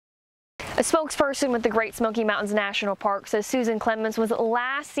A spokesperson with the Great Smoky Mountains National Park says Susan Clingmans was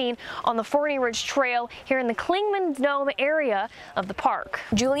last seen on the Forney Ridge Trail here in the Clingmans Dome area of the park.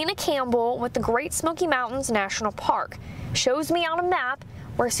 Juliana Campbell with the Great Smoky Mountains National Park shows me on a map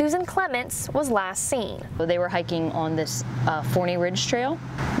where Susan Clingmans was last seen. They were hiking on this Forney Ridge Trail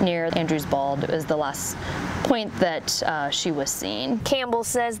near Andrews Bald. It was the last point that she was seen. Campbell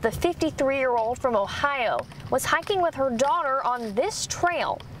says the 53-year-old from Ohio was hiking with her daughter on this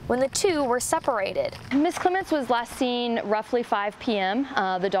trail when the two were separated. Miss Clingmans was last seen roughly 5 p.m.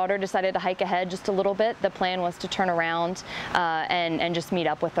 The daughter decided to hike ahead just a little bit. The plan was to turn around and just meet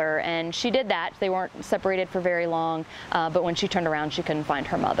up with her, and she did that. They weren't separated for very long, but when she turned around, she couldn't find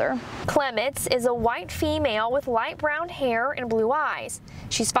her mother. Clingmans is a white female with light brown hair and blue eyes.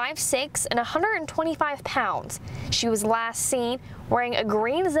 She's 5'6" and 125 pounds. She was last seen wearing a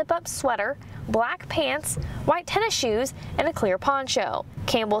green zip-up sweater, black pants, white tennis shoes, and a clear poncho.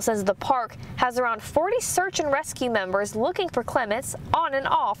 Campbell says the park has around 40 search and rescue members looking for Clingmans on and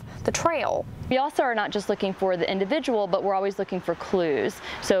off the trail. We also are not just looking for the individual, but we're always looking for clues.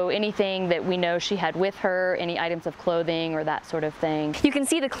 So anything that we know she had with her, any items of clothing or that sort of thing. You can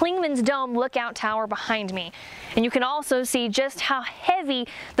see the Clingmans Dome lookout tower behind me, and you can also see just how heavy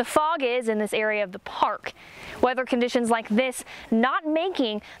the fog is in this area of the park. Weather conditions like this not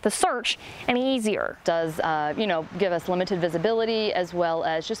making the search any easier. It does, give us limited visibility, as well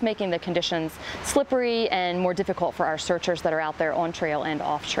as just making the conditions slippery and more difficult for our searchers that are out there on trail and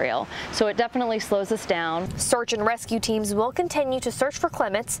off trail. So it definitely slows us down. Search and rescue teams will continue to search for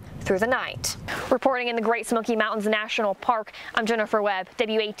Clingmans through the night. Reporting in the Great Smoky Mountains National Park, I'm Jennifer Webb,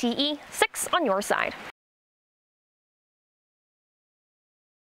 WATE 6 on your side.